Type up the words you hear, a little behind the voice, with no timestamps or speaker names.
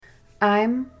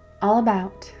I'm all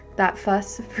about that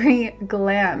fuss-free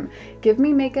glam. Give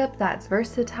me makeup that's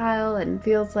versatile and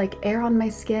feels like air on my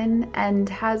skin and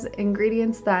has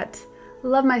ingredients that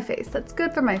love my face, that's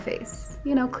good for my face.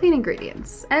 You know, clean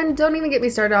ingredients. And don't even get me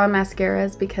started on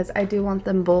mascaras because I do want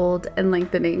them bold and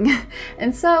lengthening.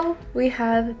 And so we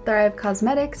have Thrive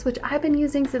Causemetics, which I've been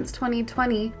using since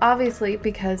 2020, obviously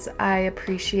because I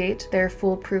appreciate their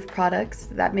foolproof products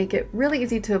that make it really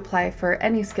easy to apply for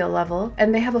any skill level.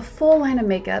 And they have a full line of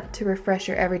makeup to refresh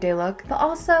your everyday look, but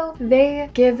also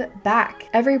they give back.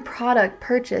 Every product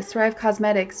purchased, Thrive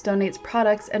Causemetics donates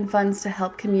products and funds to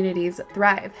help communities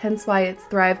thrive, hence why it's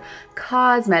Thrive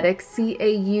Causemetics,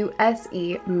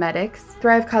 C-A-U-S-E Medics.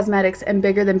 Thrive Causemetics and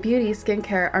Bigger Than Beauty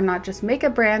skincare are not just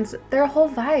makeup brands, they're a whole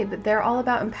vibe. They're all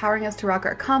about empowering us to rock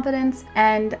our confidence,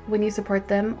 and when you support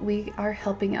them, we are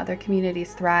helping other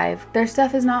communities thrive. Their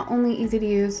stuff is not only easy to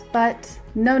use, but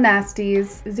no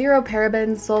nasties, zero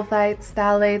parabens, sulfites,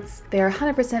 phthalates. They are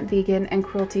 100% vegan and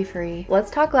cruelty-free.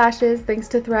 Let's talk lashes. Thanks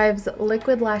to Thrive's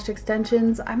liquid lash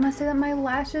extensions, I must say that my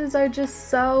lashes are just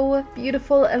so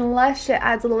beautiful and lush. It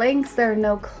adds lengths, there are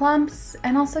no clumps,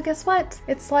 and also guess what?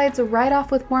 It slides right off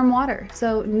with warm water,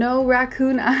 so no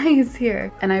raccoon eyes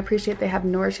here. And I appreciate they have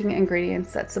nourishing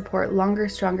ingredients that support longer,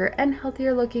 stronger, and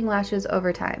healthier looking lashes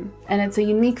over time. And it's a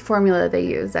unique formula they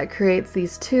use that creates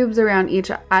these tubes around each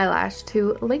eyelash to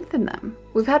lengthen them.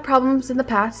 We've had problems in the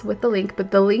past with the link,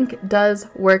 but the link does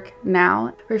work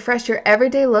now. Refresh your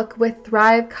everyday look with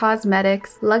Thrive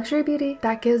Causemetics, luxury beauty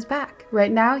that gives back.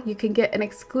 Right now, you can get an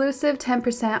exclusive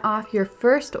 10% off your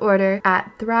first order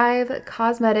at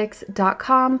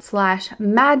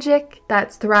thrivecausemetics.com/magic.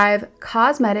 That's Thrive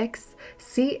Causemetics,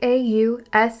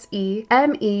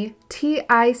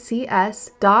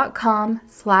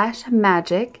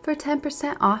 CAUSEMETICS.com/magic for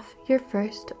 10% off your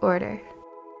first order.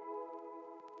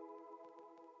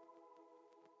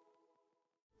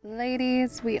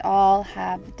 Ladies, we all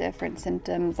have different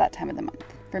symptoms that time of the month.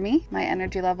 For me, my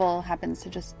energy level happens to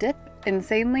just dip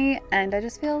insanely and I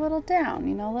just feel a little down,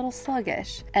 a little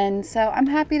sluggish. And so I'm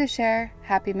happy to share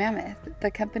Happy Mammoth,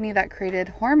 the company that created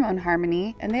Hormone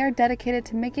Harmony, and they are dedicated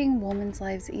to making women's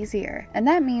lives easier. And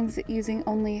that means using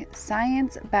only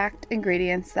science-backed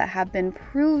ingredients that have been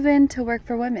proven to work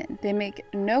for women. They make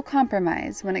no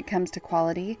compromise when it comes to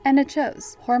quality, and it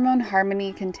shows. Hormone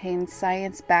Harmony contains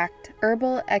science-backed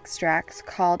herbal extracts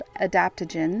called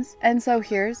adaptogens. And so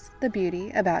here's the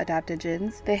beauty about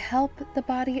adaptogens. They help the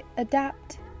body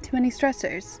adapt to any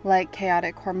stressors, like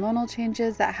chaotic hormonal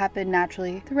changes that happen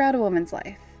naturally throughout a woman's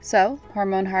life. So,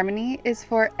 Hormone Harmony is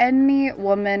for any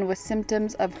woman with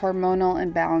symptoms of hormonal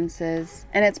imbalances,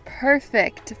 and it's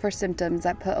perfect for symptoms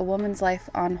that put a woman's life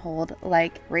on hold,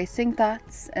 like racing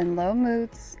thoughts and low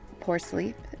moods, poor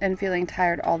sleep, and feeling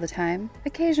tired all the time,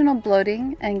 occasional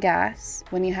bloating and gas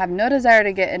when you have no desire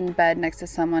to get in bed next to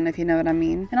someone, if you know what I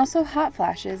mean, and also hot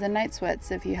flashes and night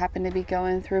sweats if you happen to be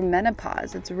going through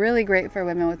menopause. It's really great for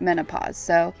women with menopause.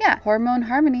 So yeah, Hormone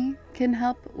Harmony can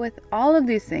help with all of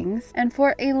these things, and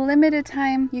for a limited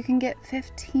time you can get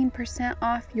 15%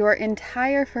 off your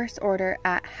entire first order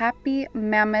at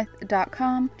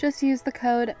happymammoth.com. Just use the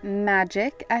code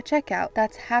MAGIC at checkout.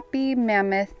 That's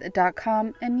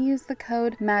happymammoth.com and use the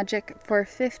code MAGIC for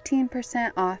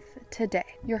 15% off today.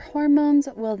 Your hormones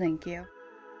will thank you.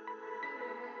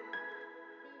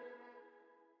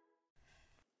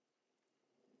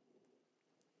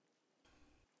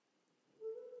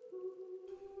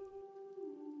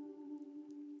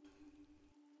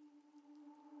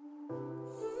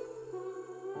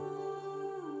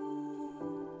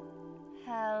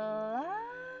 Hello,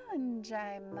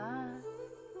 Jaima.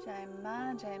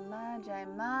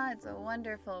 It's a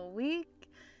wonderful week.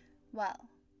 Well,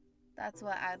 that's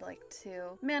what I'd like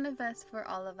to manifest for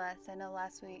all of us. I know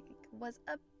last week was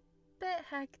a bit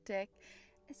hectic,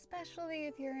 especially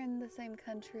if you're in the same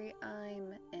country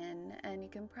I'm in. And you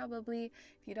can probably,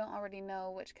 if you don't already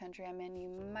know which country I'm in, you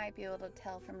might be able to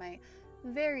tell from my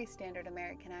very standard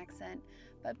American accent.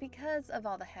 But because of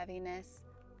all the heaviness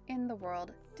in the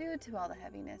world, due to all the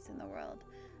heaviness in the world,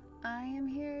 I am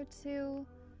here to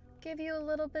give you a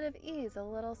little bit of ease, a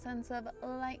little sense of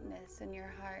lightness in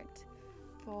your heart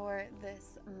for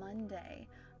this Monday.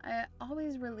 I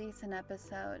always release an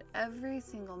episode every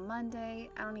single Monday.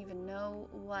 I don't even know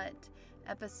what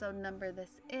episode number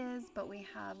this is, but we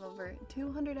have over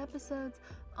 200 episodes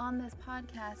on this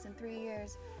podcast in 3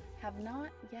 years. Have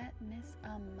not yet missed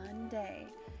a Monday.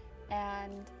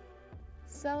 And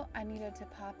so I needed to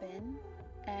pop in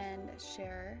and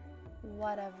share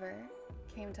whatever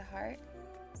came to heart.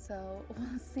 So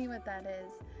we'll see what that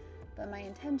is. But my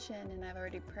intention, and I've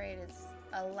already prayed, is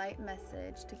a light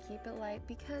message, to keep it light,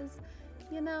 because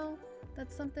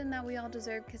that's something that we all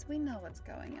deserve because we know what's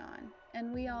going on.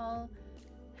 And we all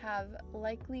have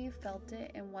likely felt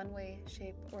it in one way,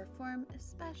 shape, or form,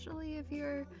 especially if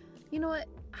you're,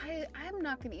 I'm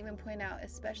not going to even point out,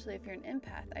 especially if you're an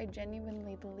empath. I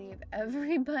genuinely believe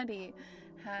everybody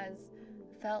has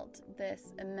felt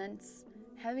this immense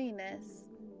heaviness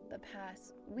the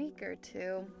past week or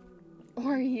two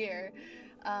or year.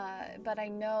 But I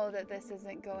know that this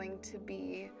isn't going to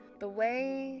be the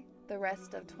way the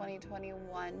rest of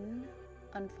 2021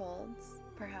 unfolds.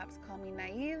 Perhaps call me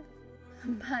naive,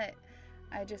 but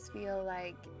I just feel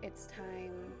like it's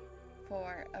time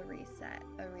for a reset,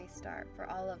 a restart for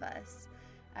all of us,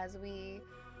 as we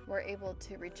were able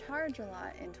to recharge a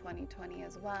lot in 2020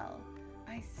 as well.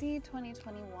 I see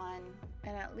 2021,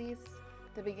 and at least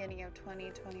the beginning of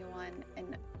 2021,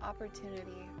 an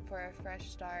opportunity for a fresh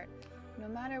start, no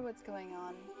matter what's going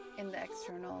on in the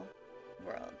external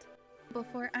world.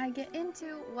 Before I get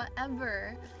into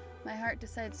whatever my heart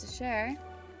decides to share,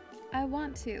 I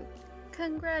want to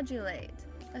congratulate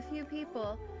a few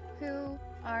people who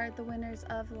are the winners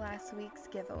of last week's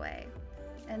giveaway.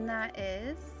 And that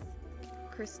is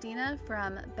Christina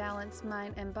from Balanced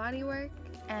Mind and Bodywork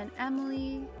and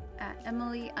Emily at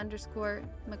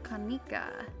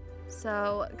Emily_Mechanica.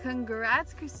 So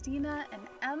congrats, Christina and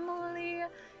Emily.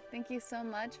 Thank you so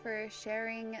much for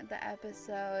sharing the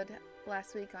episode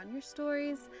last week on your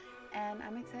stories. And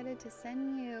I'm excited to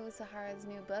send you Zahara's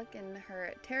new book and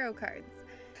her tarot cards.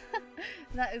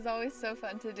 That is always so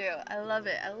fun to do. I love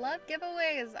it. I love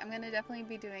giveaways. I'm going to definitely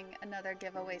be doing another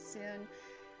giveaway soon.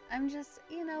 I'm just,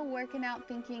 working out,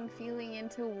 thinking, feeling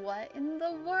into what in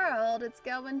the world it's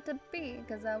going to be,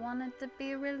 because I want it to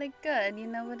be really good. You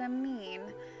know what I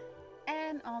mean?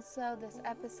 And also, this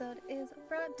episode is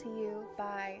brought to you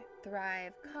by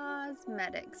Thrive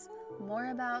Causemetics.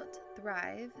 More about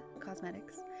Thrive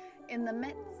Causemetics in the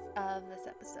midst of this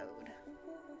episode.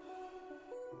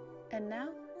 And now,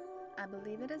 I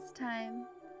believe it is time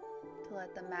to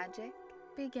let the magic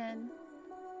begin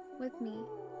with me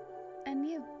and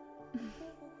you.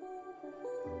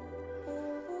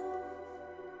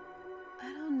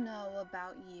 I don't know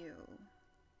about you,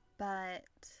 but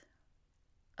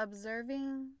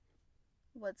observing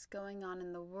what's going on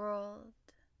in the world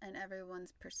and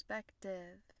everyone's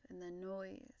perspective and the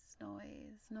noise,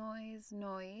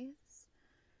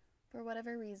 for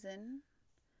whatever reason,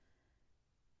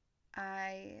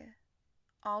 I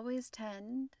always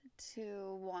tend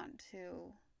to want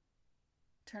to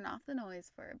turn off the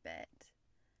noise for a bit,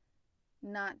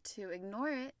 not to ignore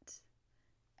it,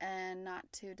 and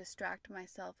not to distract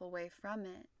myself away from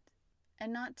it,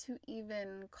 and not to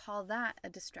even call that a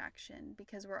distraction,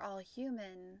 because we're all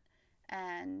human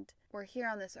and we're here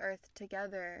on this earth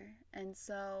together. And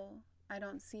so I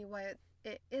don't see why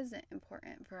it isn't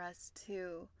important for us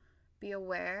to be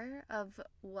aware of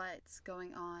what's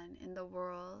going on in the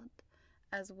world,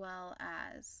 as well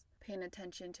as paying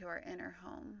attention to our inner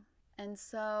home. And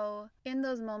so in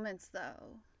those moments,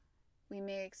 though, we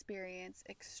may experience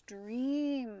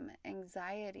extreme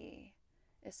anxiety,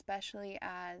 especially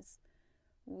as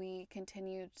we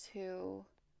continue to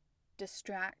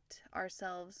distract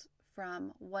ourselves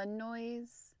from one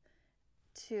noise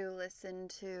to listen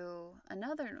to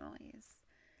another noise.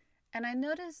 And I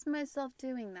noticed myself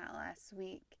doing that last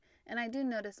week. And I do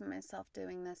notice myself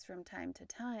doing this from time to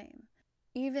time.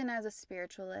 Even as a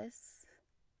spiritualist,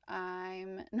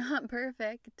 I'm not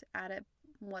perfect at it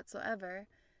whatsoever.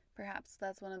 Perhaps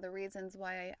that's one of the reasons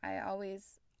why I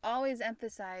always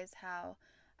emphasize how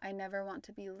I never want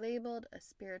to be labeled a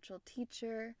spiritual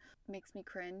teacher. It makes me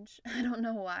cringe. I don't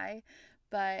know why,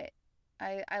 but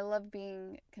I love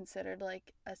being considered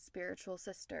like a spiritual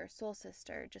sister, soul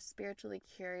sister, just spiritually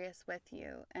curious with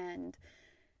you. And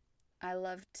I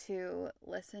love to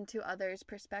listen to others'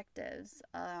 perspectives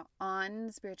on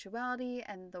spirituality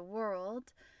and the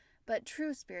world, but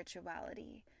true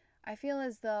spirituality. I feel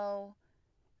as though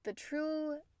the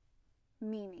true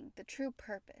meaning, the true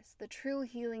purpose, the true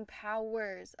healing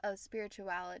powers of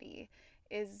spirituality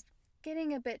is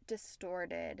getting a bit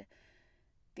distorted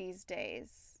these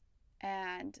days.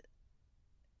 And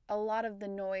a lot of the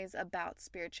noise about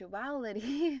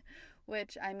spirituality,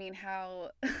 which, I mean,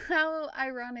 how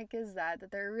ironic is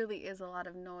that there really is a lot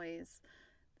of noise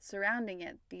surrounding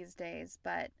it these days,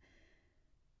 but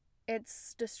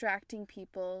it's distracting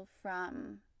people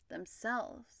from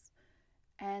themselves.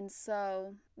 And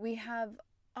so we have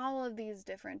all of these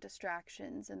different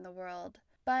distractions in the world,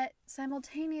 but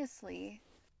simultaneously,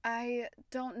 I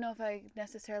don't know if I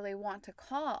necessarily want to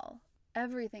call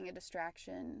everything a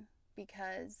distraction,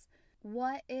 because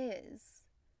what is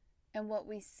and what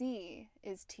we see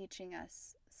is teaching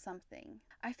us something.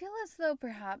 I feel as though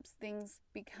perhaps things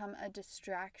become a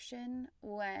distraction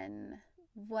when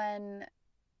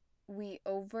we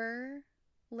over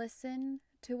listen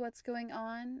to what's going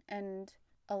on and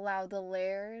allow the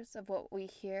layers of what we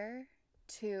hear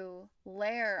to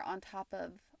layer on top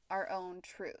of our own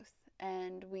truth,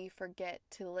 and we forget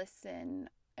to listen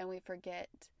and we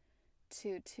forget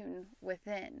to tune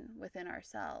within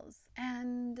ourselves.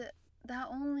 And that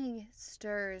only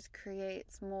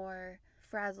creates more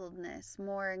frazzledness,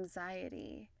 more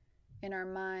anxiety in our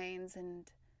minds,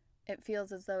 and it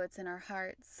feels as though it's in our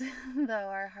hearts, though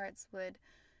our hearts would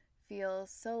feel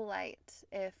so light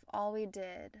if all we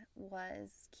did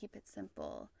was keep it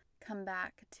simple, come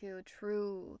back to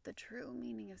the true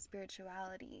meaning of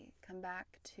spirituality, come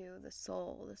back to the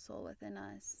soul within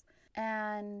us.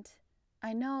 And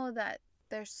I know that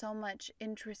there's so much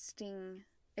interesting,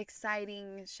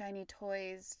 exciting, shiny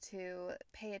toys to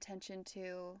pay attention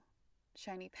to,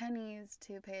 shiny pennies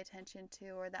to pay attention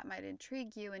to, or that might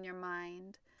intrigue you in your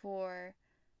mind for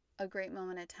a great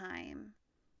moment of time.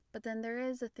 But then there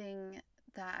is a thing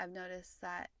that I've noticed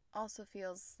that also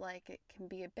feels like it can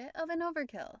be a bit of an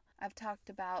overkill. I've talked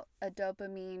about a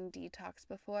dopamine detox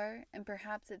before, and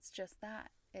perhaps it's just that.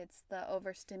 It's the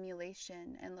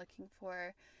overstimulation and looking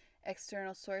for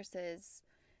external sources.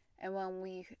 And when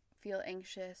we feel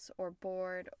anxious or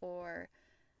bored or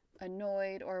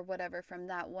annoyed or whatever from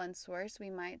that one source, we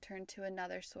might turn to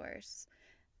another source,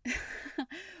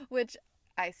 which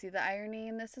I see the irony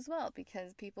in this as well,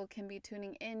 because people can be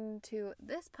tuning into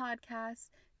this podcast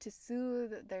to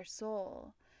soothe their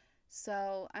soul.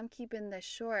 So I'm keeping this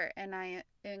short, and I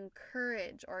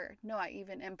encourage, I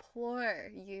even implore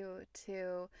you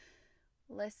to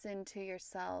listen to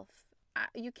yourself.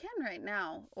 You can right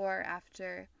now or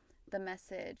after the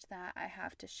message that I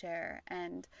have to share.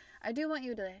 And I do want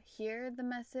you to hear the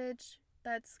message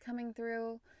that's coming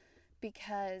through,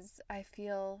 because I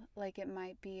feel like it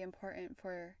might be important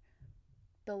for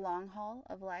the long haul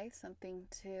of life, something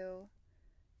to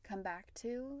come back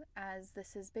to, as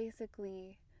this is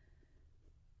basically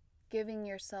giving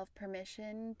yourself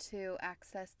permission to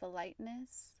access the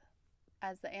lightness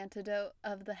as the antidote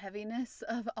of the heaviness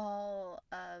of all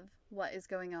of what is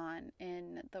going on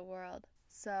in the world.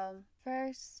 So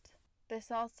first,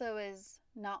 this also is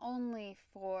not only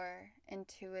for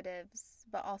intuitives,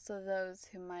 but also those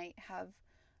who might have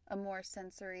a more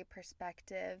sensory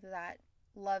perspective that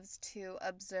loves to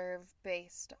observe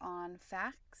based on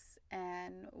facts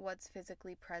and what's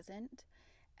physically present.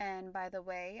 And by the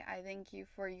way, I thank you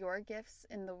for your gifts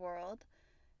in the world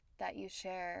that you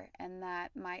share, and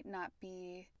that might not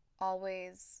be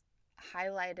always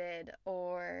highlighted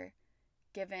or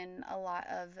given a lot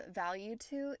of value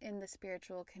to in the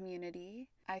spiritual community.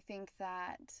 I think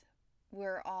that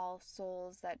we're all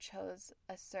souls that chose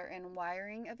a certain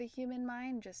wiring of a human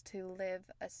mind just to live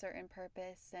a certain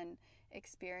purpose and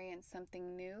experience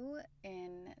something new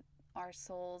in our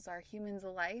souls, our humans'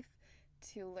 life,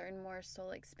 to learn more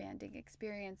soul expanding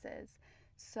experiences.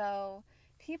 So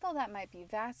people that might be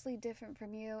vastly different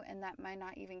from you and that might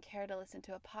not even care to listen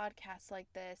to a podcast like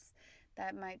this,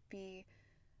 that might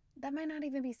not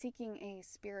even be seeking a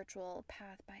spiritual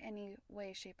path by any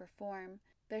way, shape, or form.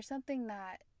 There's something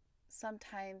that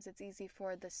sometimes it's easy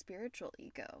for the spiritual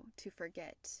ego to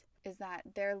forget, is that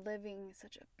they're living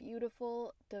such a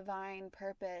beautiful, divine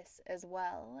purpose as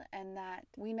well, and that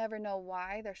we never know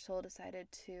why their soul decided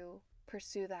to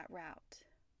pursue that route.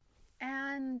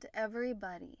 And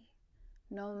everybody,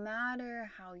 no matter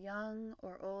how young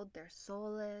or old their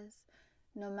soul is,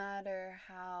 no matter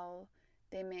how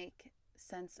they make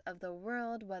sense of the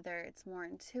world, whether it's more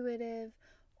intuitive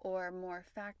or more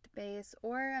fact-based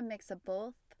or a mix of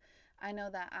both. I know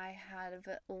that I have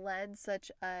led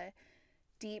such a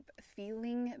deep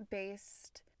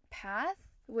feeling-based path,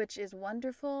 which is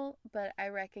wonderful, but I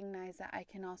recognize that I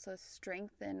can also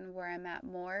strengthen where I'm at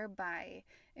more by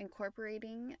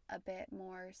incorporating a bit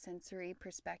more sensory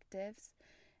perspectives.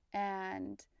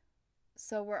 And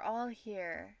so we're all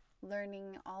here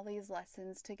learning all these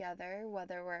lessons together,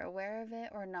 whether we're aware of it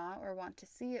or not, or want to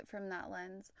see it from that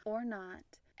lens or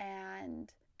not.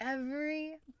 And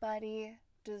everybody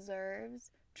deserves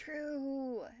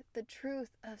the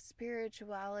truth of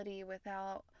spirituality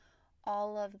without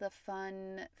all of the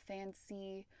fun,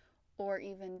 fancy, or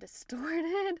even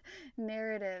distorted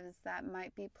narratives that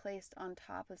might be placed on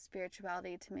top of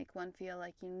spirituality to make one feel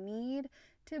like you need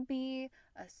to be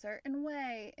a certain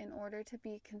way in order to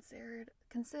be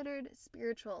considered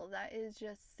spiritual. That is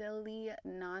just silly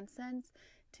nonsense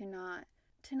to not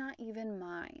even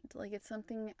mind. Like, it's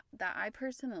something that I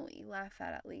personally laugh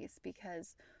at least,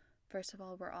 because first of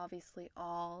all, we're obviously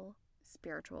all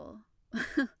spiritual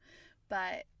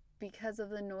But because of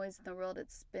the noise in the world,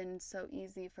 it's been so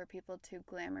easy for people to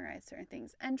glamorize certain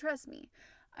things. And trust me,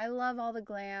 I love all the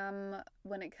glam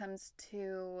when it comes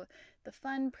to the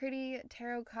fun, pretty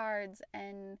tarot cards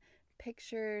and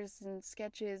pictures and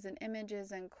sketches and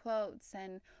images and quotes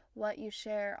and what you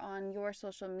share on your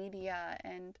social media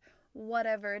and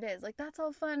whatever it is. Like, that's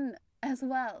all fun as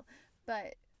well.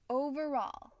 But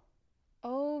overall,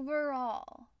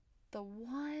 the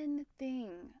one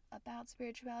thing about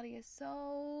spirituality is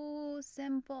so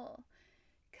simple.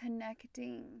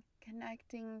 Connecting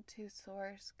to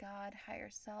source, God, higher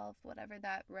self, whatever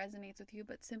that resonates with you,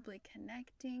 but simply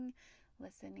connecting,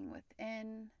 listening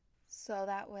within. So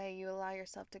that way you allow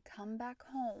yourself to come back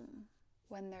home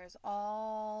when there's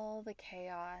all the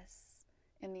chaos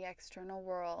in the external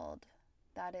world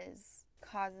that is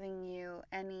causing you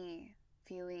any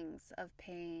feelings of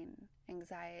pain,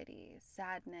 anxiety,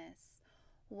 sadness,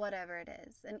 whatever it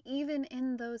is. And even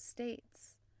in those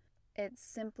states, it's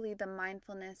simply the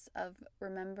mindfulness of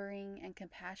remembering and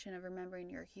compassion of remembering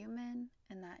you're human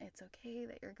and that it's okay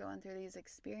that you're going through these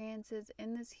experiences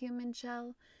in this human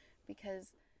shell,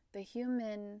 because the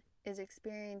human is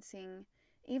experiencing,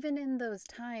 even in those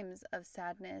times of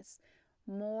sadness,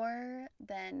 more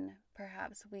than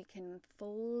perhaps we can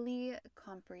fully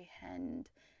comprehend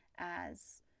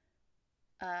as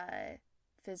a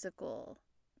physical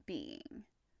being.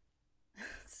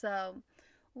 So,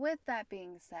 with that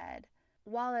being said,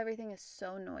 while everything is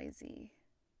so noisy,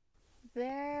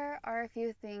 there are a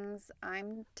few things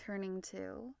I'm turning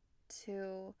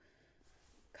to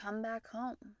come back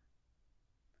home.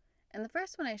 And the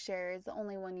first one I share is the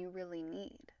only one you really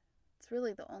need. It's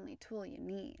really the only tool you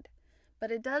need.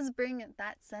 But it does bring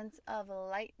that sense of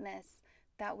lightness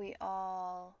that we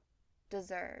all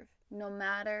deserve, no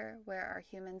matter where our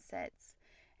human sits.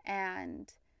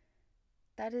 And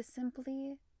that is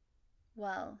simply,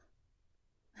 well,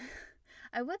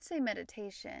 I would say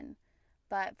meditation,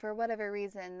 but for whatever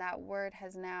reason, that word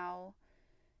has now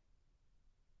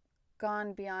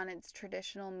gone beyond its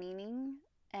traditional meaning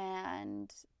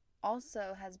and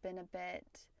also has been a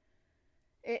bit,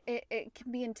 it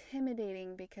can be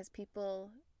intimidating because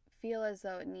people feel as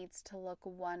though it needs to look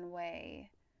one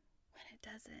way when it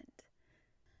doesn't.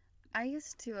 I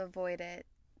used to avoid it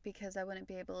because I wouldn't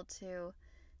be able to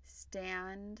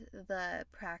stand the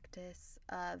practice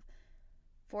of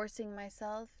forcing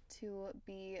myself to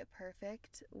be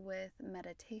perfect with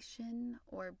meditation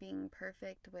or being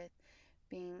perfect with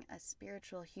being a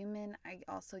spiritual human. I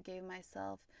also gave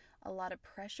myself a lot of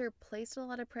pressure, placed a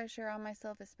lot of pressure on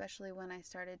myself, especially when I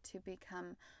started to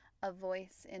become a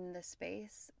voice in the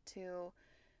space, to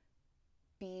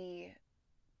be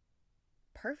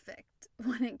perfect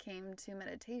when it came to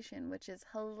meditation, which is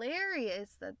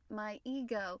hilarious that my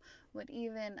ego would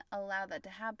even allow that to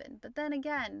happen. But then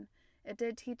again, it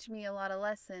did teach me a lot of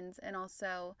lessons and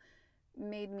also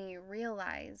made me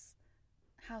realize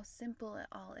how simple it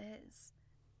all is.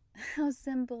 How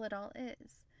simple it all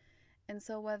is. And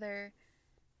so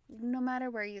no matter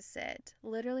where you sit,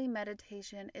 literally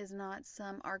meditation is not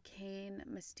some arcane,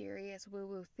 mysterious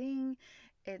woo-woo thing.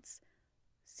 It's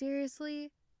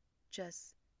seriously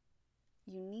just,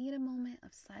 you need a moment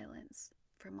of silence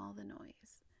from all the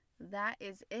noise. That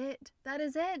is it. That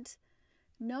is it.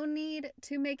 No need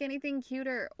to make anything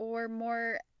cuter or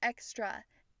more extra,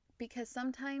 because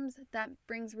sometimes that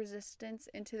brings resistance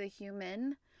into the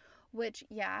human, which,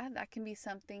 yeah, that can be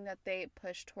something that they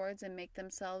push towards and make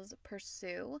themselves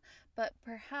pursue. But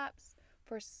perhaps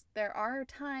there are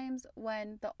times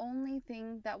when the only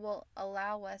thing that will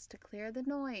allow us to clear the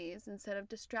noise instead of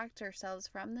distract ourselves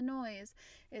from the noise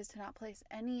is to not place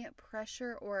any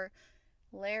pressure or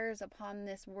layers upon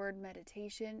this word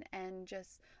meditation and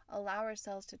just allow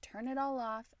ourselves to turn it all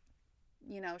off,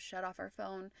 shut off our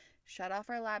phone, shut off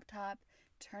our laptop,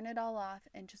 turn it all off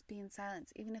and just be in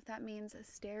silence, even if that means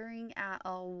staring at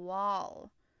a wall.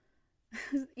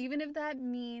 even if that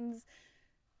means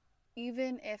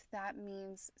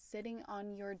sitting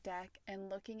on your deck and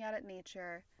looking out at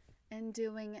nature and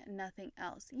doing nothing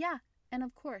else. Yeah, and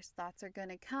of course thoughts are going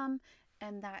to come,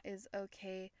 and that is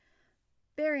okay.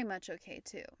 Very much okay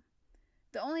too.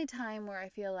 The only time where I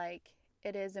feel like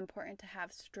it is important to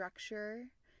have structure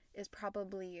is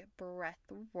probably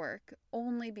breath work,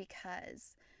 only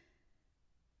because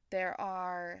there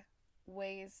are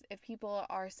ways, if people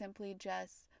are simply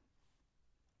just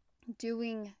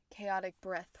doing chaotic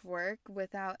breath work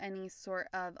without any sort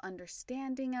of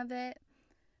understanding of it,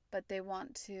 but they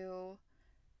want to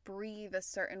breathe a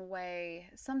certain way,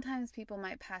 sometimes people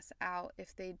might pass out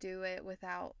if they do it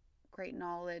without great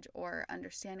knowledge or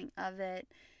understanding of it.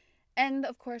 And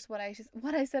of course, what I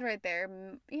said right there,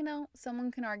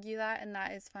 someone can argue that, and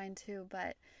that is fine too.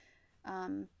 But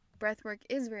breath work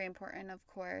is very important, of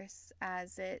course,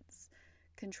 as it's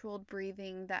controlled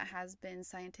breathing that has been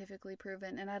scientifically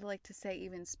proven, and I'd like to say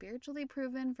even spiritually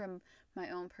proven from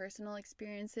my own personal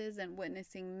experiences and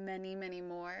witnessing many, many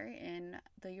more in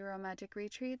the Euromagic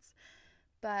retreats.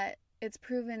 But it's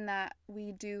proven that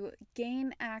we do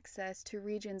gain access to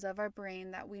regions of our brain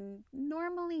that we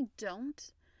normally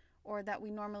don't, or that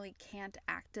we normally can't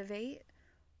activate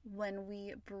when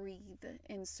we breathe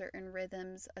in certain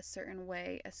rhythms, a certain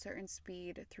way, a certain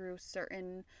speed, through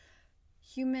certain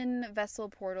human vessel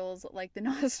portals like the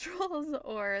nostrils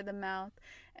or the mouth.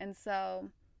 And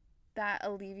so that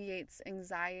alleviates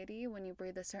anxiety when you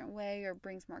breathe a certain way, or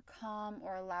brings more calm,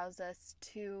 or allows us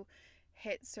to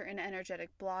hit certain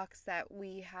energetic blocks that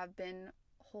we have been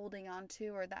holding on to,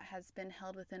 or that has been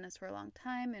held within us for a long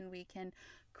time, and we can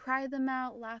cry them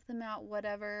out, laugh them out,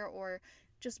 whatever, or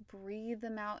just breathe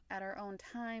them out at our own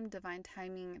time, divine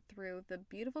timing, through the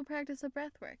beautiful practice of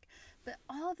breath work. But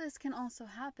all of this can also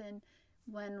happen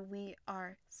when we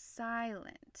are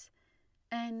silent.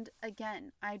 And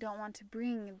again, I don't want to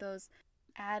bring those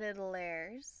added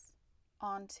layers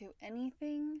onto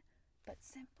anything, but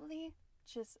simply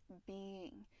just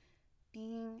being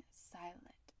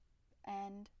silent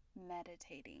and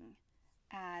meditating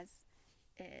as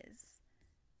is.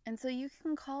 And so you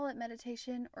can call it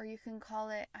meditation, or you can call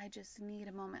it, I just need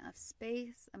a moment of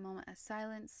space, a moment of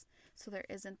silence, so there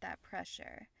isn't that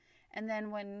pressure. And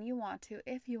then when you want to,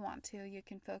 if you want to, you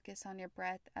can focus on your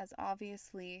breath, as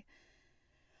obviously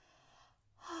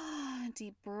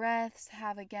deep breaths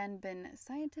have again been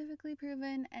scientifically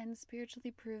proven and spiritually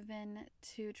proven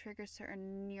to trigger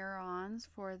certain neurons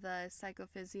for the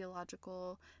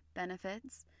psychophysiological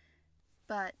benefits.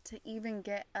 But to even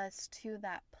get us to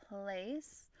that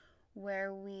place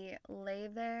where we lay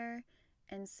there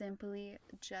and simply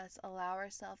just allow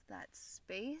ourselves that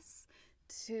space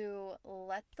to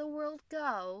let the world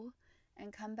go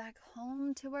and come back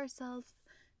home to ourselves,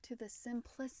 to the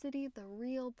simplicity, the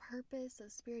real purpose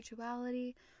of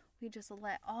spirituality, we just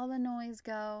let all the noise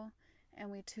go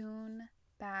and we tune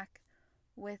back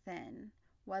within.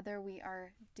 Whether we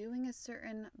are doing a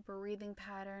certain breathing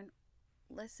pattern,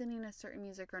 listening to certain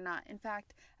music or not. In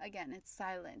fact, again, it's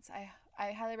silence.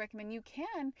 I highly recommend you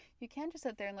can just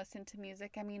sit there and listen to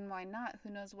music. I mean, why not? Who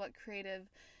knows what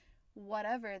creative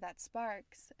whatever that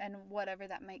sparks and whatever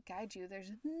that might guide you.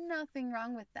 There's nothing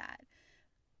wrong with that.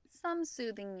 Some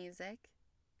soothing music,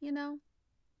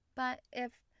 but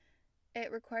if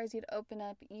it requires you to open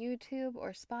up YouTube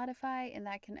or Spotify and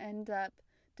that can end up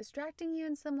distracting you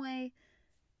in some way,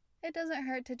 it doesn't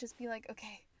hurt to just be like,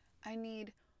 okay, I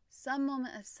need some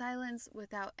moment of silence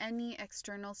without any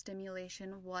external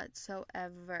stimulation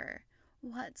whatsoever.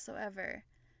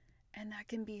 And that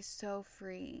can be so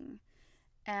freeing.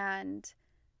 And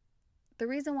the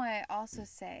reason why I also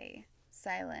say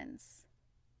silence,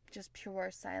 just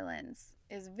pure silence,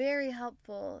 is very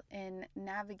helpful in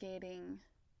navigating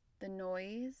the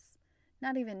noise.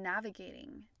 Not even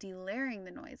navigating, delayering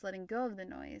the noise, letting go of the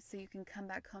noise so you can come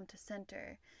back home to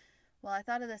center. Well, I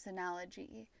thought of this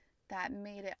analogy that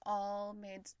made it all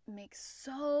make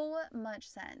so much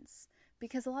sense.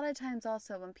 Because a lot of times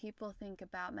also when people think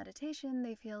about meditation,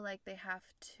 they feel like they have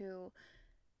to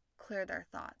clear their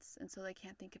thoughts, and so they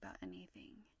can't think about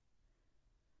anything.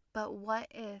 But what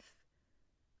if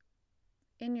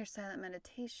in your silent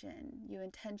meditation, you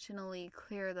intentionally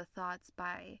clear the thoughts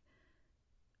by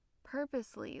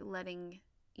purposely letting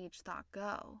each thought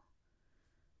go?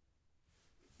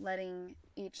 Letting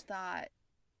each thought,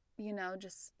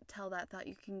 just tell that thought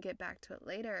you can get back to it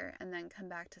later and then come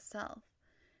back to self.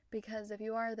 Because if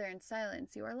you are there in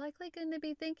silence, you are likely going to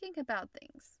be thinking about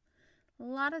things. A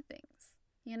lot of things.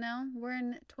 We're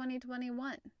in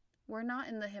 2021. We're not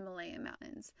in the Himalayan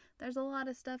mountains. There's a lot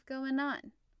of stuff going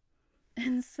on.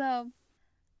 And so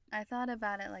I thought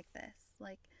about it like this.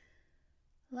 Like,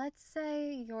 let's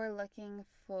say you're looking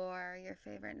for your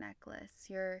favorite necklace,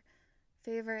 your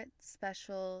favorite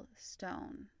special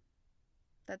stone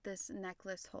that this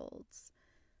necklace holds,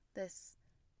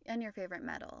 and your favorite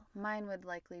metal. Mine would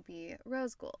likely be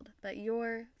rose gold, but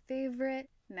your favorite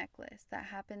necklace that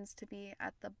happens to be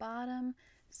at the bottom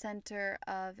center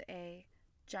of a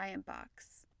giant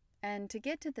box. And to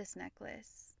get to this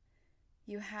necklace,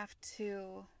 you have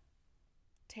to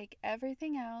take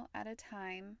everything out at a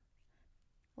time,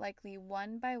 likely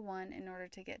one by one, in order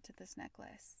to get to this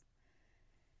necklace.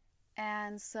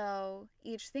 And so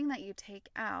each thing that you take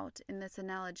out in this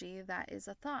analogy, that is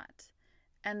a thought.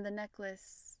 And the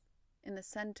necklace in the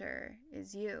center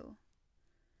is you.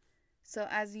 So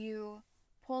as you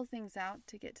pull things out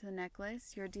to get to the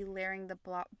necklace. You're delayering the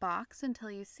box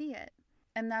until you see it.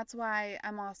 And that's why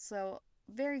I'm also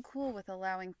very cool with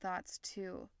allowing thoughts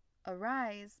to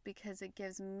arise, because it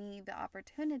gives me the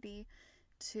opportunity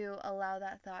to allow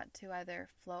that thought to either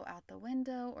flow out the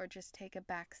window or just take a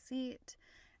back seat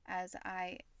as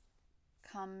I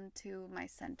come to my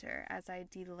center, as I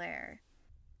delayer.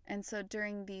 And so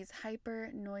during these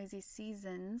hyper noisy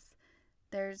seasons,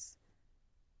 there's,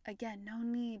 again, no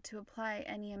need to apply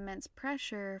any immense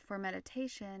pressure for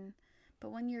meditation.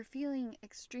 But when you're feeling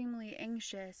extremely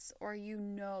anxious, or you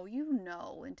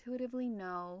intuitively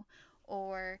know,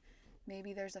 or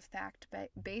maybe there's a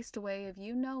fact-based way of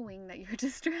you knowing that you're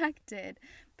distracted,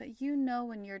 but you know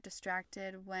when you're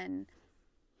distracted, when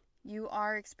you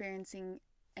are experiencing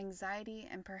anxiety,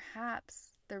 and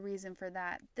perhaps the reason for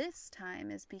that this time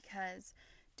is because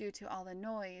due to all the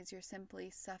noise, you're simply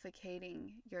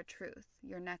suffocating your truth,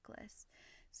 your necklace.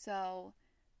 So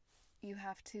you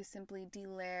have to simply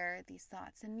delayer these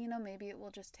thoughts. And, maybe it will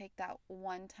just take that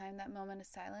one time, that moment of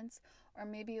silence, or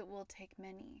maybe it will take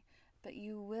many. But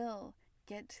you will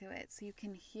get to it so you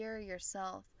can hear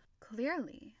yourself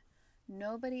clearly.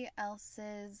 Nobody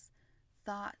else's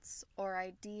thoughts or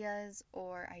ideas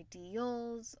or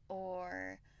ideals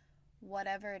or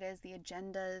whatever it is, the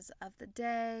agendas of the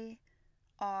day,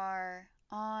 are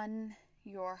on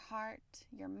your heart,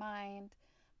 your mind,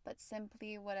 but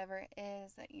simply whatever it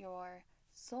is that your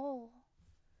soul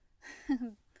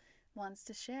wants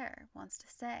to share, wants to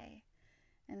say.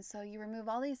 And so you remove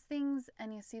all these things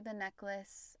and you see the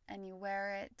necklace and you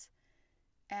wear it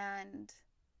and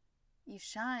you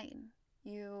shine.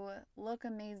 You look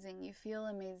amazing. You feel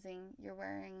amazing. You're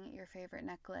wearing your favorite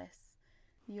necklace.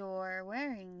 You're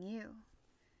wearing you.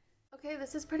 Okay,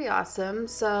 this is pretty awesome.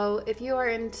 So if you are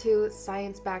into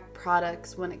science-backed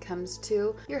products when it comes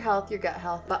to your health, your gut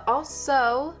health, but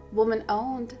also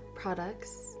woman-owned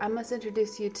products, I must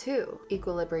introduce you to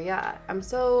Equilibria. I'm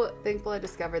so thankful I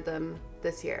discovered them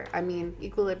this year.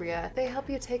 Equilibria, they help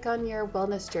you take on your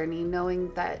wellness journey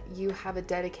knowing that you have a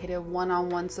dedicated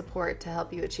one-on-one support to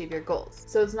help you achieve your goals.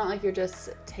 So it's not like you're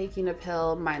just taking a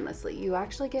pill mindlessly. You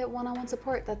actually get one-on-one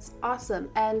support. That's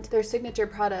awesome. And their signature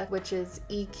product, which is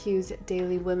EQ's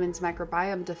Daily Women's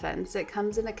Microbiome Defense, it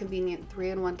comes in a convenient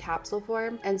 3-in-1 capsule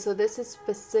form. And so this is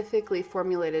specifically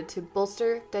formulated to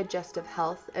bolster digestive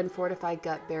health and fortify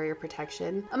gut barrier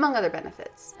protection, among other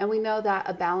benefits. And we know that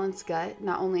a balanced gut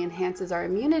not only enhances our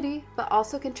immunity, but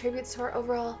also contributes to our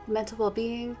overall mental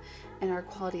well-being and our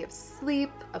quality of sleep,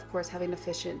 of course, having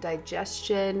efficient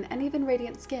digestion and even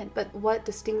radiant skin. But what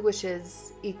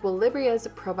distinguishes Equilibria's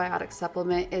probiotic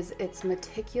supplement is its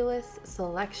meticulous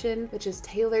selection, which is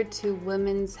tailored to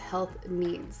women's health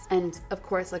needs. And of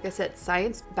course, like I said,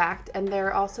 science-backed, and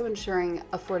they're also ensuring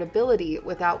affordability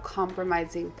without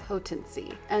compromising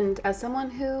potency. And as someone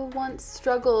who once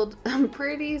struggled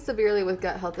pretty severely with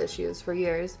gut health issues for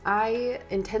years, I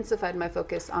intensified my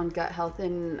focus on gut health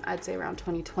in, I'd say, around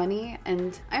 2020.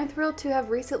 And I'm thrilled to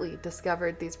have recently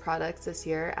discovered these products this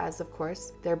year, as of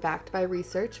course they're backed by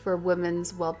research for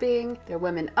women's well-being, they're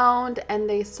women-owned, and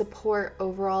they support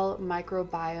overall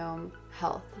microbiome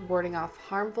health, warding off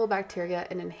harmful bacteria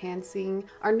and enhancing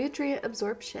our nutrient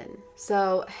absorption.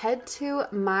 So head to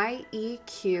myeq.com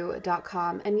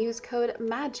and use code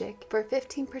MAGIC for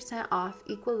 15% off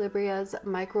Equilibria's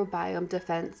microbiome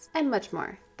defense and much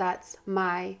more. That's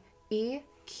myeq.com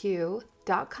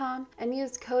and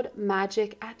use code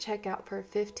MAGIC at checkout for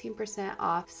 15%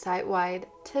 off site-wide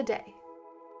today.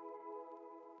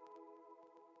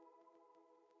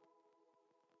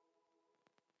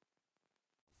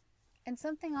 And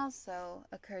something also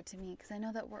occurred to me, because I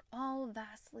know that we're all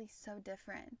vastly so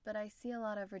different, but I see a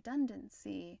lot of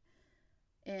redundancy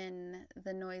in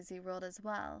the noisy world as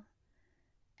well.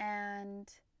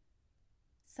 And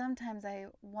sometimes I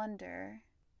wonder,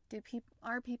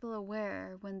 are people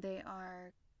aware when they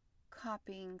are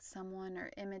copying someone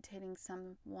or imitating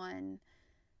someone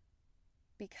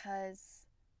because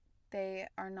they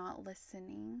are not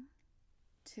listening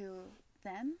to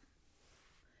them?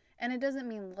 And it doesn't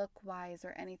mean look wise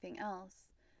or anything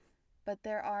else, but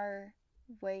there are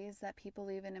ways that people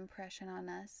leave an impression on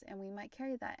us, and we might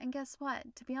carry that. And guess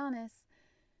what? To be honest,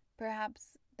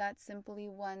 perhaps that's simply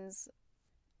one's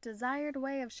desired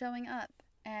way of showing up,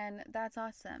 and that's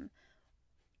awesome.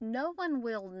 No one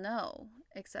will know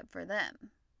except for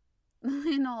them.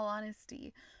 In all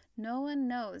honesty, no one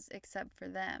knows except for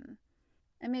them.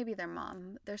 And maybe their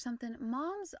mom. There's something,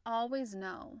 moms always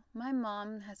know. My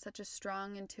mom has such a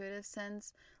strong intuitive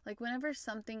sense. Like whenever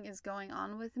something is going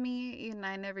on with me, and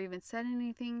I never even said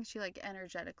anything, she like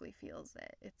energetically feels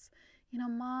it. It's,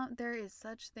 Mom, there is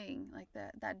such thing, like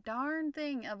that darn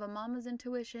thing of a mama's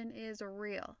intuition is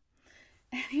real.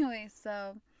 Anyway,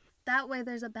 so that way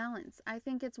there's a balance. I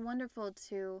think it's wonderful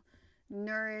to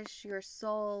nourish your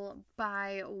soul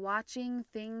by watching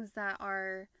things that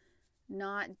are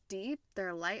not deep.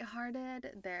 They're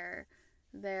lighthearted. They're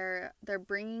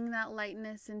bringing that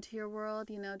lightness into your world,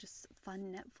 just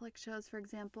fun Netflix shows, for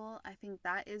example. I think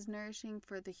that is nourishing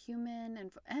for the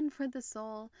human and for the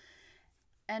soul.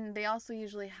 And they also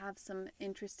usually have some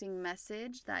interesting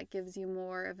message that gives you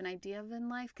more of an idea of in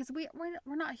life. Because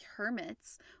we're not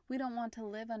hermits. We don't want to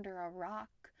live under a rock.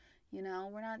 We're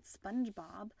not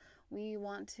SpongeBob. We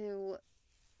want to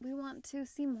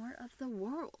see more of the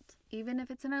world, even if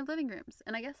it's in our living rooms.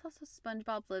 And I guess also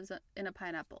SpongeBob lives in a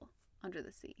pineapple under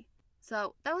the sea.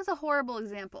 So that was a horrible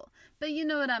example, but you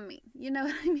know what I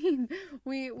mean.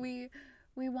 We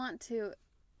want to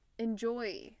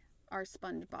enjoy our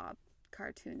SpongeBob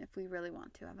cartoon if we really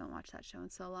want to. I haven't watched that show in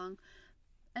so long.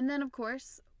 And then, of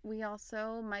course, we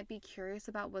also might be curious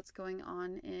about what's going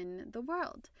on in the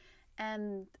world.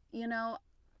 And,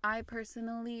 I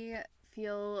personally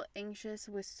feel anxious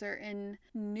with certain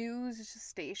news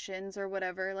stations or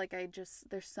whatever. Like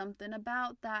there's something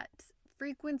about that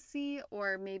frequency,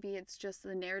 or maybe it's just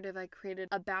the narrative I created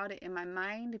about it in my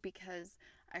mind because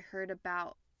I heard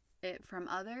about it from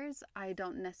others. I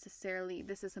don't necessarily,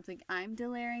 this is something I'm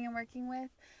delayering and working with,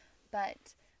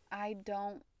 but I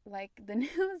don't like the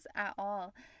news at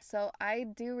all. So I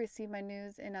do receive my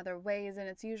news in other ways, and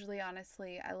it's usually,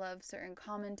 honestly, I love certain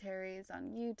commentaries on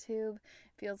YouTube.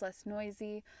 It feels less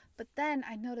noisy. But then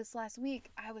I noticed last week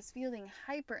I was feeling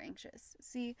hyper anxious.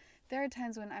 See, there are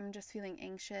times when I'm just feeling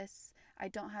anxious. I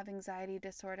don't have anxiety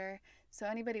disorder. So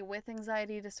anybody with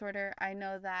anxiety disorder, I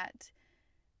know that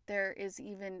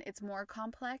it's more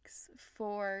complex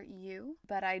for you.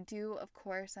 But I do, of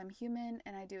course, I'm human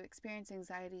and I do experience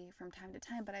anxiety from time to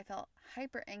time, but I felt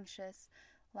hyper anxious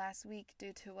last week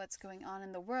due to what's going on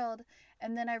in the world.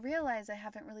 And then I realized I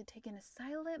haven't really taken a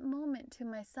silent moment to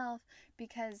myself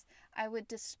because I would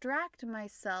distract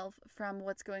myself from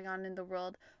what's going on in the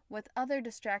world with other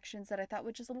distractions that I thought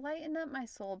would just lighten up my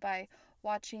soul by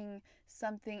watching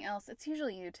something else. It's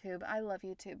usually YouTube. I love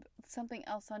YouTube. Something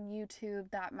else on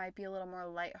YouTube that might be a little more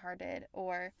lighthearted,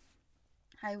 or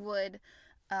I would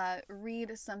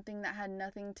read something that had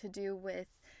nothing to do with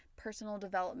personal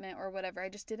development or whatever. I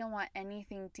just didn't want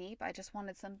anything deep. I just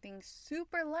wanted something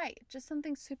super light, just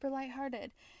something super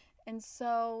lighthearted. And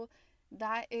so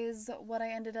that is what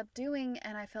I ended up doing,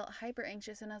 and I felt hyper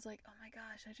anxious, and I was like, oh my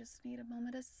gosh, I just need a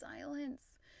moment of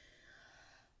silence.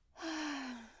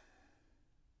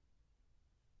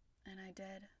 And I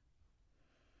did.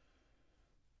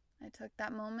 I took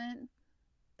that moment,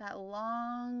 that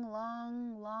long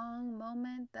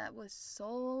moment that was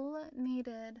soul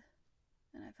needed,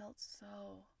 and I felt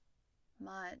so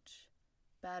much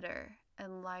better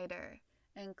and lighter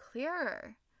and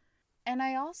clearer. And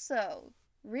I also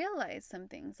realized some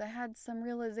things. I had some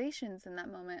realizations in that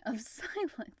moment of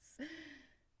silence.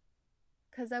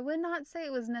 Because I would not say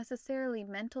it was necessarily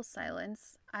mental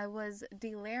silence. I was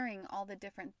delayering all the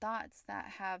different thoughts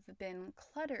that have been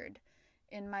cluttered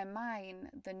in my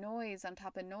mind, the noise on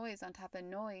top of noise on top of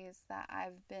noise that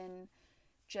I've been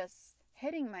just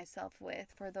hitting myself with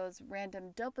for those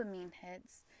random dopamine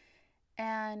hits.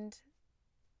 And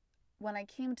when I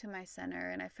came to my center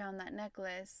and I found that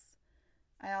necklace,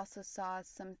 I also saw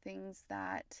some things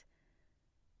that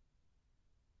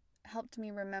helped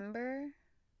me remember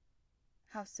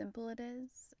how simple it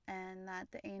is, and that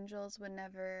the angels would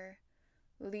never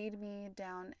lead me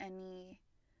down any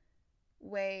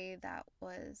way that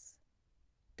was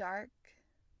dark,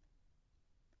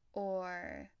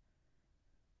 or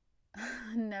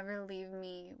never leave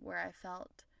me where I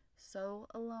felt so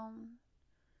alone.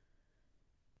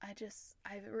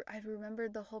 I've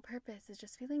remembered the whole purpose is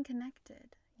just feeling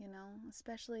connected,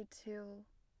 especially to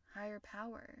higher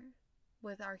power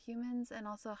with our humans, and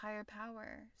also higher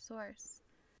power, source,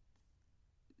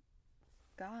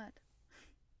 God.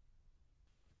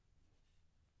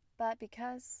 But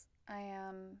because I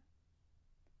am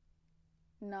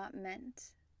not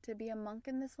meant to be a monk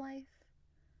in this life,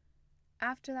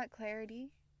 after that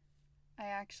clarity, I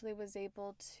actually was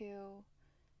able to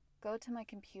go to my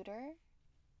computer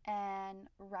and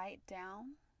write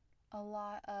down a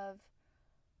lot of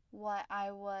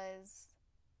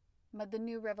the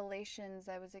new revelations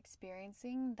I was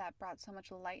experiencing that brought so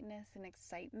much lightness and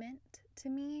excitement to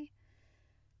me.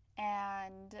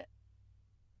 And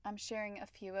I'm sharing a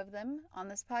few of them on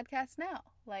this podcast now.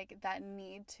 Like that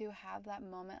need to have that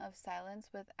moment of silence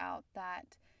without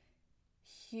that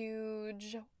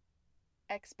huge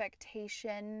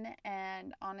expectation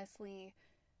and honestly,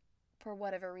 for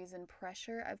whatever reason,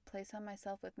 pressure I've placed on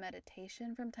myself with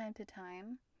meditation from time to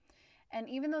time. And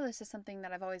even though this is something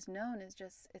that I've always known is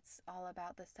just, it's all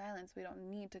about the silence, we don't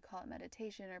need to call it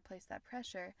meditation or place that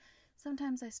pressure,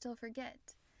 sometimes I still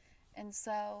forget. And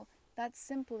so that's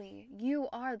simply, you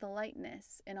are the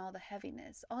lightness in all the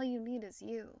heaviness. All you need is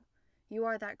you. You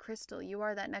are that crystal. You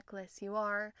are that necklace. You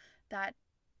are that,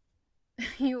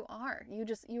 you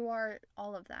are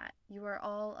all of that. You are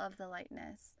all of the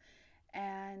lightness.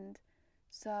 And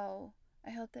so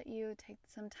I hope that you take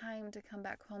some time to come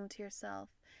back home to yourself.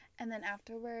 And then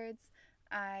afterwards,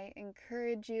 I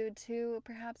encourage you to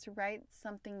perhaps write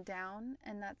something down.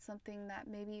 And that's something that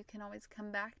maybe you can always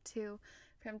come back to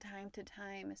from time to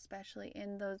time, especially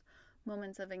in those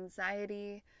moments of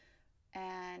anxiety.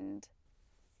 And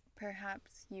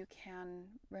perhaps you can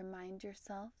remind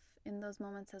yourself in those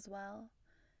moments as well.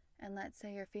 And let's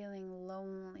say you're feeling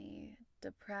lonely,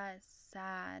 depressed,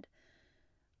 sad,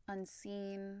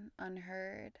 unseen,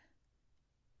 unheard.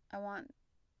 I want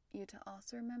you to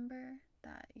also remember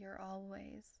that you're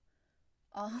always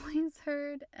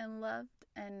heard and loved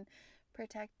and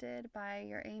protected by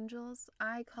your angels.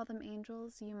 I call them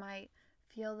angels. You might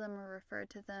feel them or refer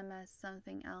to them as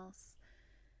something else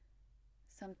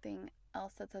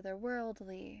that's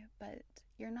otherworldly, but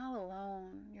you're not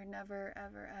alone. You're never,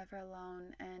 ever, ever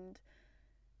alone, and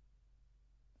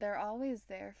they're always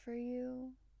there for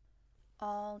you.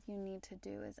 All you need to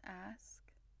do is ask.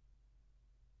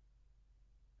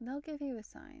 They'll give you a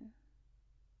sign.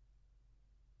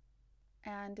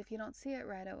 And if you don't see it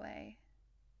right away,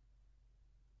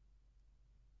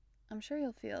 I'm sure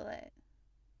you'll feel it.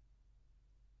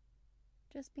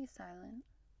 Just be silent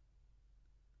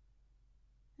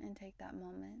and take that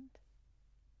moment.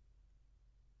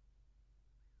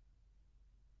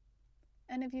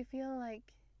 And if you feel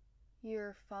like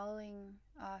you're falling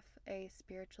off a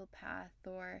spiritual path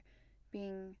or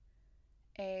being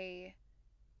a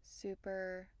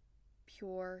super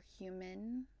pure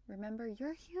human, remember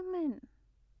you're human.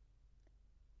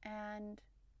 And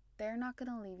they're not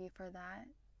going to leave you for that.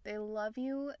 They love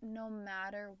you no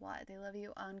matter what. They love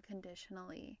you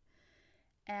unconditionally.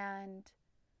 And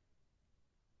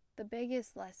the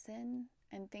biggest lesson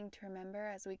and thing to remember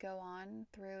as we go on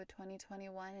through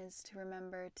 2021 is to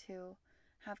remember to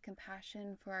have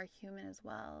compassion for our human as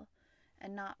well,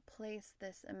 and not place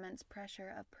this immense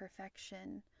pressure of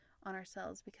perfection on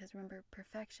ourselves. Because remember,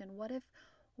 perfection, what if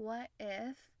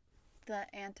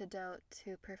the antidote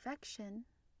to perfection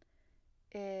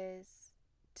is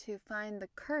to find the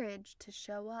courage to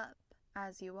show up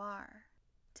as you are,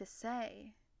 to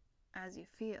say as you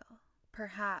feel?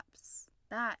 Perhaps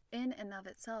that in and of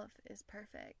itself is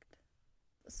perfect.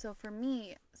 So for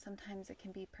me, sometimes it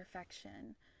can be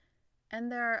perfection. And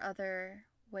there are other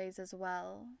ways as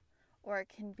well. Or it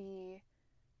can be,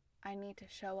 I need to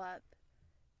show up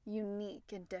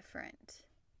unique and different.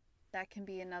 That can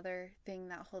be another thing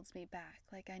that holds me back.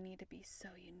 Like, I need to be so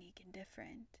unique and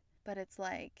different. But it's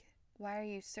like, why are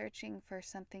you searching for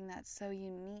something that's so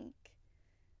unique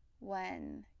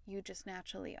when you just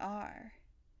naturally are?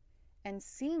 And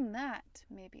seeing that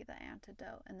may be the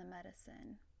antidote and the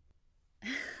medicine.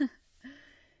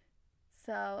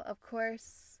 So, of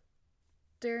course,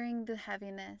 during the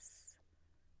heaviness,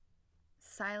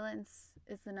 silence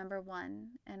is the number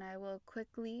one. And I will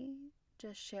quickly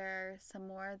just share some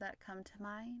more that come to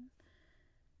mind.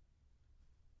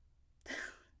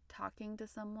 Talking to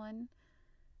someone.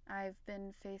 I've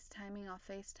been I'll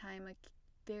FaceTime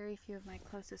very few of my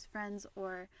closest friends,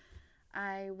 or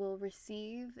I will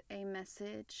receive a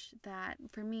message that,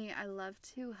 for me, I love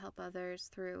to help others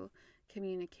through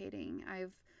communicating.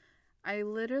 I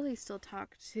literally still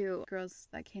talk to girls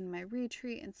that came to my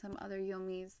retreat and some other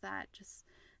yomis that just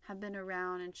have been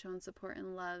around and shown support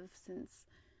and love since,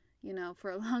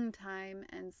 for a long time.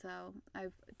 And so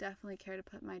I've definitely cared to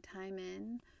put my time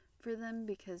in for them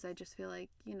because I just feel like,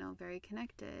 very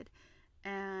connected.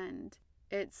 And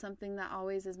it's something that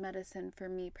always is medicine for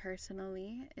me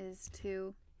personally, is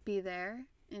to be there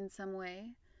in some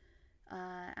way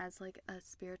as like a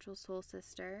spiritual soul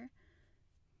sister.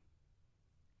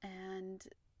 And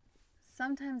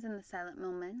sometimes in the silent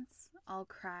moments, I'll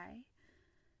cry.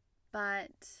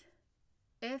 But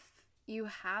if you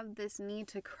have this need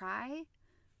to cry,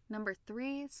 number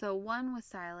 3, so 1 was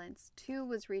silence, 2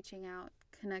 was reaching out,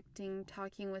 connecting,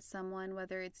 talking with someone,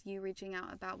 whether it's you reaching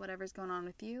out about whatever's going on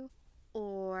with you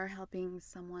or helping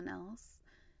someone else.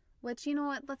 Which, you know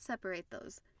what, let's separate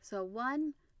those. So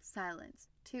 1, silence.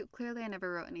 2, clearly I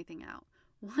never wrote anything out.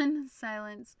 1,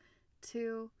 silence.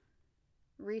 2,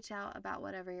 reach out about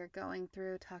whatever you're going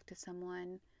through, talk to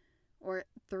someone. Or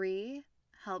 3,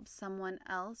 help someone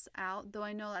else out, though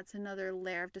I know that's another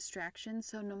layer of distraction.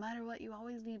 So no matter what, you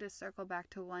always need to circle back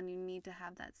to 1. You need to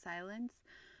have that silence.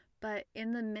 But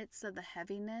in the midst of the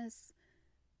heaviness,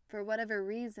 for whatever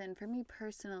reason, for me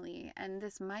personally, and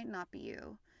this might not be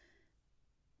you,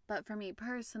 but for me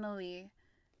personally,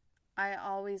 I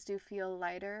always do feel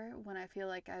lighter when I feel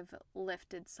like I've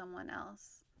lifted someone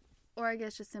else. Or I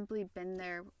guess just simply been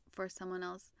there for someone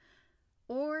else.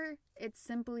 Or it's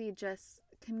simply just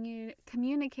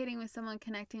communicating with someone,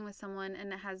 connecting with someone,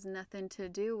 and it has nothing to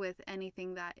do with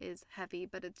anything that is heavy,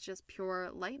 but it's just pure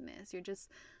lightness. You're just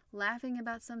laughing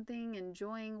about something,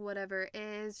 enjoying whatever it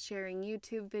is, sharing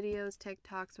YouTube videos,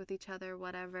 TikToks with each other,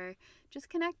 whatever. Just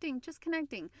connecting.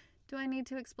 Do I need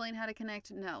to explain how to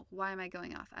connect? No. Why am I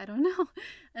going off? I don't know.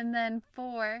 And then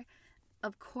 4,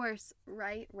 of course,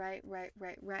 write.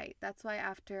 That's why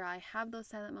after I have those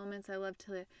silent moments, I love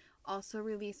to also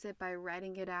release it by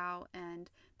writing it out. And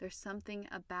there's something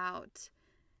about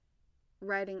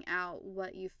writing out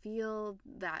what you feel,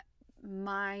 that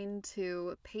mind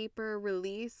to paper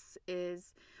release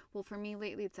is, well, for me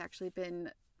lately, it's actually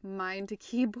been mind to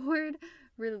keyboard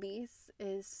release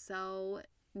is so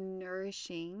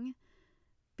nourishing,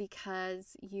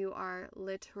 because you are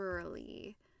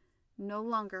literally no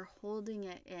longer holding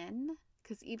it in,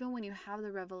 because even when you have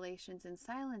the revelations in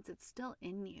silence, it's still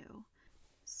in you.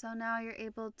 So now you're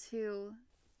able to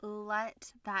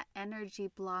let that energy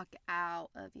block out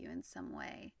of you in some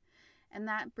way. And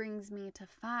that brings me to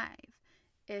 5.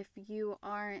 If you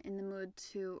aren't in the mood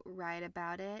to write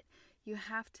about it, you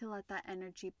have to let that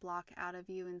energy block out of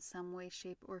you in some way,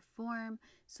 shape, or form.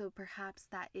 So perhaps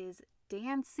that is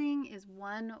dancing is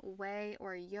one way,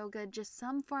 or yoga, just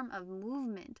some form of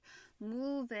movement.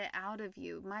 Move it out of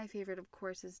you. My favorite, of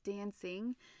course, is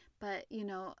dancing. But,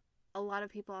 a lot of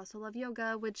people also love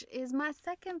yoga, which is my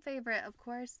second favorite, of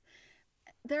course.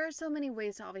 There are so many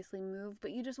ways to obviously move,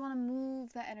 but you just want to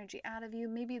move that energy out of you.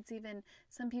 Maybe it's even,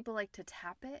 some people like to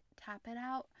tap it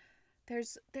out.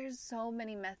 There's so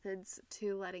many methods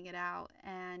to letting it out,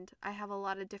 and I have a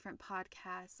lot of different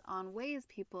podcasts on ways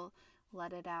people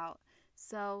let it out.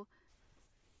 So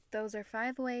those are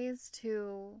 5 ways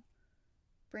to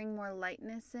bring more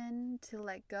lightness in, to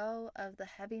let go of the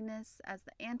heaviness as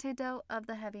the antidote of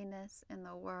the heaviness in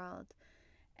the world.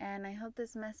 And I hope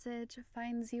this message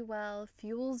finds you well,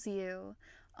 fuels you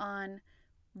on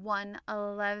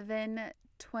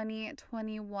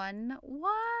 1/11/2021.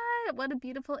 What a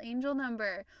beautiful angel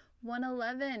number.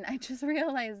 111. I just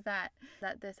realized that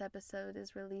this episode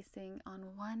is releasing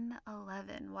on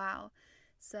 1/11. Wow.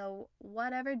 So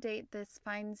whatever date this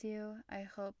finds you, I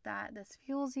hope that this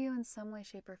fuels you in some way,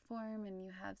 shape, or form, and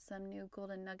you have some new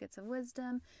golden nuggets of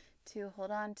wisdom to hold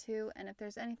on to. And if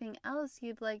there's anything else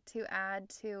you'd like to add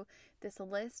to this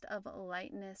list of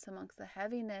lightness amongst the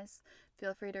heaviness,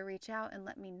 feel free to reach out and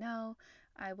let me know.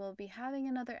 I will be having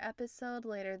another episode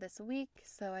later this week,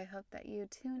 so I hope that you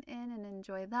tune in and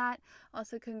enjoy that.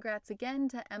 Also, congrats again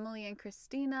to Emily and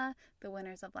Christina, the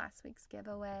winners of last week's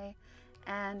giveaway.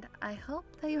 And I hope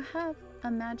that you have a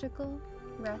magical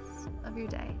rest of your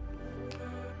day.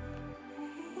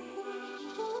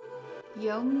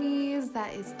 Yomis,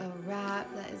 that is a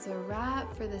wrap. That is a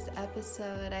wrap for this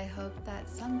episode. I hope that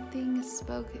something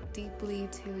spoke deeply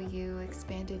to you,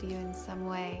 expanded you in some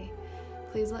way.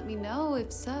 Please let me know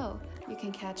if so. You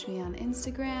can catch me on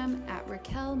Instagram at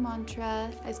Raquel Mantra.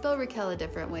 I spell Raquel a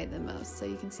different way than most, so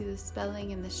you can see the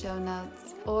spelling in the show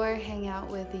notes. Or hang out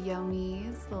with the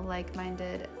Yomis, the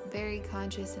like-minded, very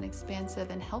conscious and expansive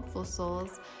and helpful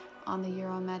souls on the Your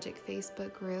Own Magic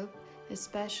Facebook group,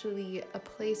 especially a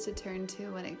place to turn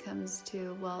to when it comes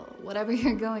to, whatever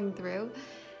you're going through.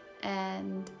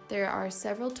 And there are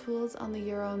several tools on the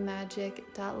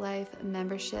YourOwnMagic.life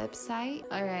membership site.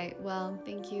 All right,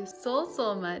 thank you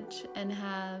so much, and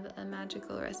have a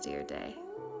magical rest of your day.